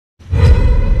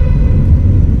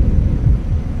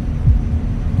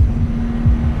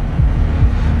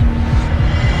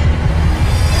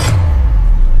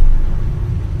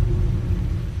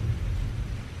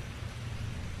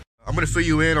fill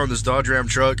you in on this Dodge Ram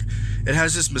truck. It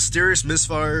has this mysterious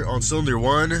misfire on cylinder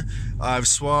 1. I've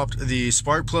swapped the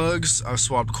spark plugs, I've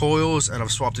swapped coils, and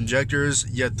I've swapped injectors,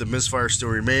 yet the misfire still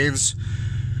remains.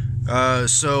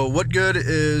 So what good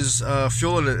is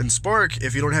fuel and spark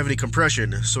if you don't have any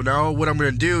compression? So now what I'm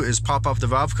going to do is pop off the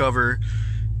valve cover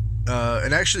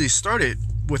and actually start it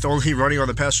with only running on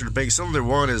the passenger bank. Cylinder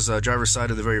 1 is driver's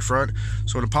side of the very front.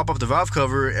 So I'm going to pop up the valve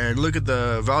cover and look at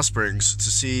the valve springs to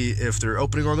see if they're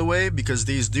opening all the way, because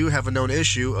these do have a known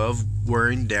issue of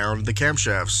wearing down the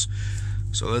camshafts.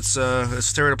 So let's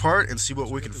tear it apart and see what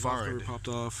we can find. The popped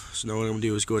off. So now what I'm going to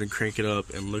do is go ahead and crank it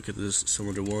up and look at this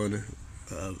cylinder 1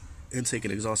 intake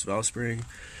and exhaust valve spring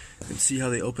and see how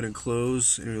they open and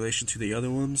close in relation to the other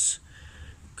ones.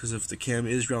 Because if the cam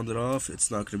is rounded off, it's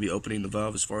not going to be opening the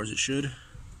valve as far as it should.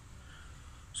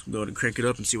 So I'm going to go ahead and crank it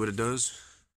up and see what it does.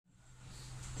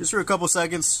 Just for a couple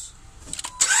seconds.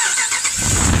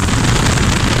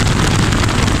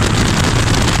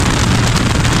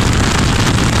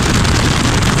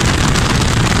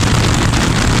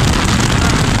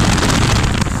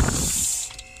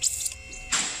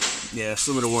 Yeah,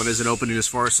 cylinder 1 isn't opening as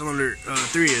far as cylinder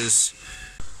 3 is.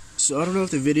 So I don't know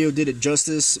if the video did it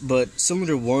justice, but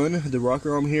cylinder 1, the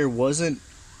rocker arm here, wasn't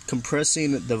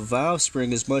compressing the valve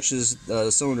spring as much as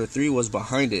cylinder 3 was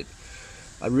behind it.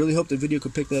 I really hope the video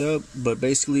could pick that up, but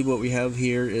basically what we have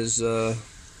here is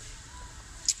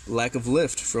lack of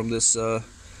lift from this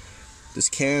this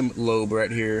cam lobe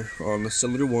right here on the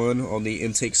cylinder 1 on the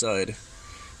intake side.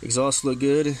 Exhaust look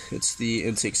good, it's the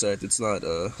intake side that's not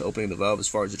opening the valve as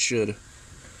far as it should.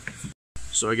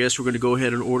 So I guess we're going to go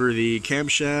ahead and order the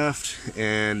camshaft,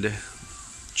 and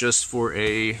just for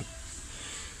a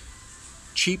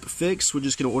cheap fix, we're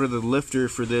just going to order the lifter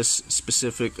for this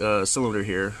specific cylinder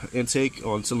here. Intake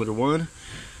on cylinder 1,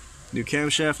 new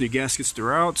camshaft, new gaskets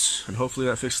throughout, and hopefully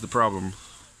that fixes the problem.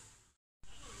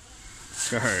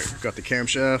 Alright, got the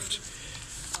camshaft,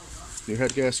 new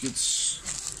head gaskets,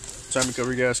 timing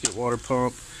recovery gasket, water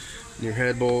pump, new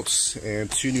head bolts, and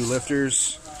 2 new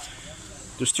lifters.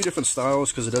 There's 2 different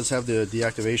styles because it does have the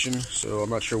deactivation, so I'm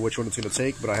not sure which one it's going to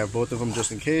take, but I have both of them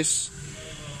just in case.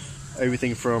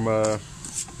 Everything from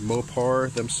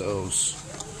Mopar themselves.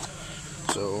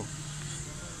 So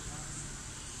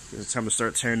it's time to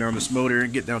start tearing down this motor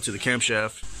and get down to the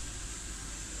camshaft.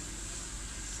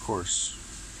 Of course.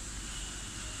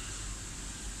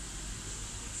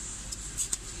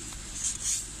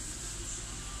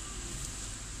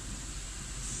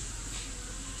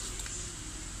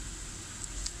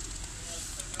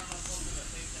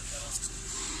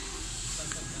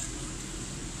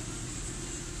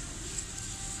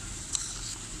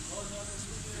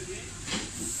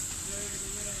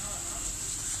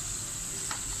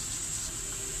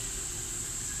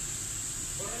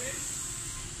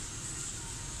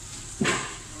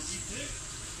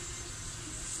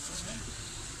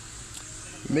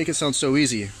 Make it sound so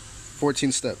easy.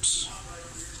 14 steps.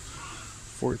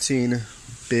 14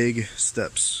 big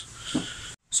steps.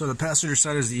 So the passenger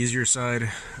side is the easier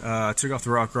side. I took off the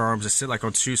rocker arms. They sit like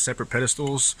on 2 separate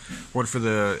pedestals. One for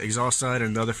the exhaust side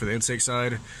and the other for the intake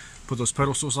side. Put those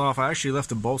pedestals off. I actually left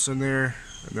the bolts in there.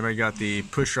 And then I got the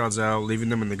push rods out, leaving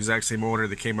them in the exact same order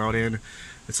they came out in.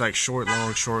 It's like short,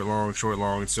 long, short, long, short,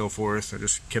 long, and so forth. I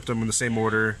just kept them in the same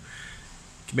order.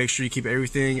 Make sure you keep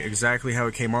everything exactly how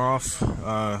it came off,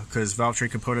 because valve train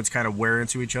components kind of wear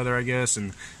into each other, I guess,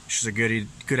 and it's just a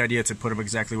good idea to put them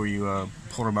exactly where you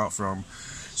pulled them out from.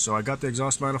 So I got the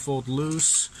exhaust manifold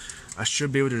loose. I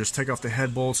should be able to just take off the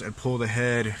head bolts and pull the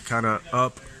head kind of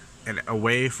up and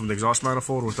away from the exhaust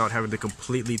manifold without having to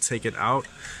completely take it out.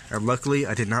 And luckily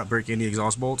I did not break any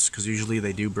exhaust bolts, because usually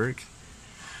they do break.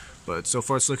 But so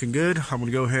far it's looking good. I'm going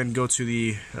to go ahead and go to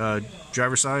the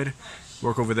driver's side,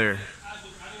 work over there.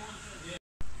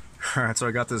 Alright, so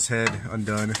I got this head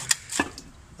undone.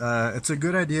 It's a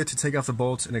good idea to take off the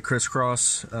bolts in a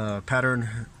crisscross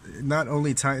pattern. Not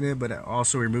only tighten it, but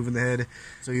also removing the head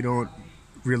so you don't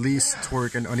release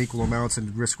torque in unequal amounts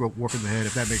and risk warping the head,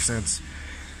 if that makes sense.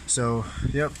 So,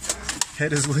 yep,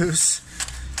 head is loose.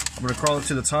 I'm going to crawl up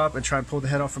to the top and try and pull the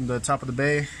head off from the top of the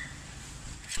bay.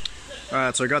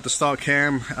 Alright, so I got the stock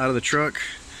cam out of the truck,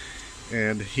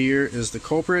 and here is the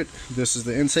culprit. This is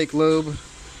the intake lobe,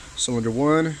 cylinder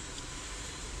 1.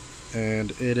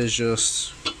 And it is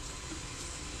just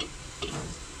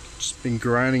been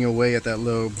grinding away at that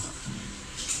lobe.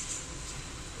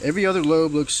 Every other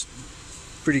lobe looks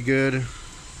pretty good.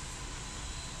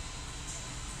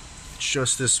 It's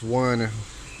just this one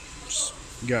just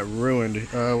got ruined.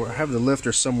 I have the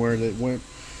lifter somewhere that went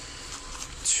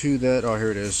to that. Oh,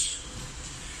 here it is.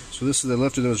 So this is the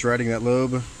lifter that was riding that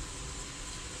lobe.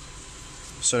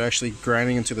 started actually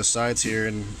grinding into the sides here,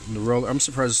 and the roll. I'm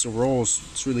surprised the rolls.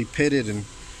 It's really pitted and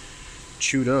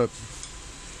chewed up.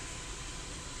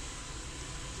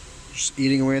 Just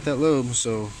eating away at that lobe.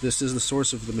 So this is the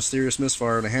source of the mysterious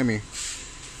misfire on a Hemi.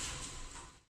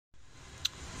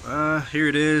 Here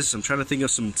it is. I'm trying to think of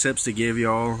some tips to give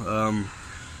y'all.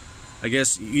 I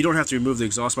guess you don't have to remove the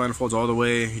exhaust manifolds all the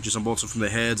way. You just unbolt them from the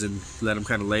heads and let them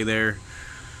kind of lay there.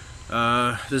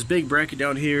 This big bracket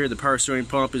down here, the power steering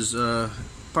pump is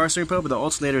but the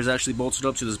alternator is actually bolted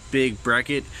up to this big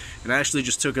bracket, and I actually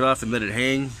just took it off and let it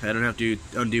hang. I don't have to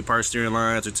undo power steering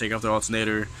lines or take off the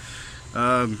alternator.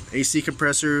 AC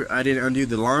compressor, I didn't undo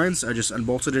the lines, I just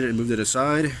unbolted it and moved it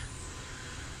aside.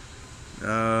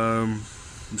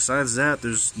 Besides that,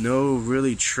 there's no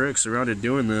really tricks around it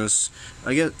doing this.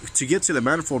 To get to the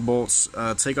manifold bolts,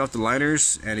 take off the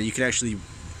liners, and you can actually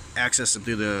access them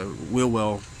through the wheel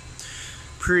well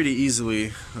pretty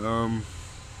easily.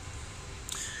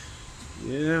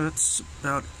 Yeah, that's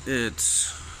about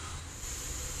it.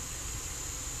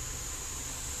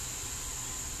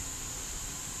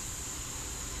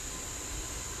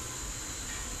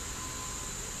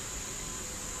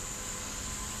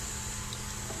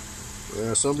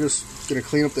 Yeah, so I'm just going to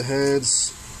clean up the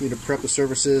heads, need to prep the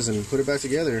surfaces, and put it back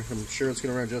together. I'm sure it's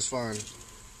going to run just fine.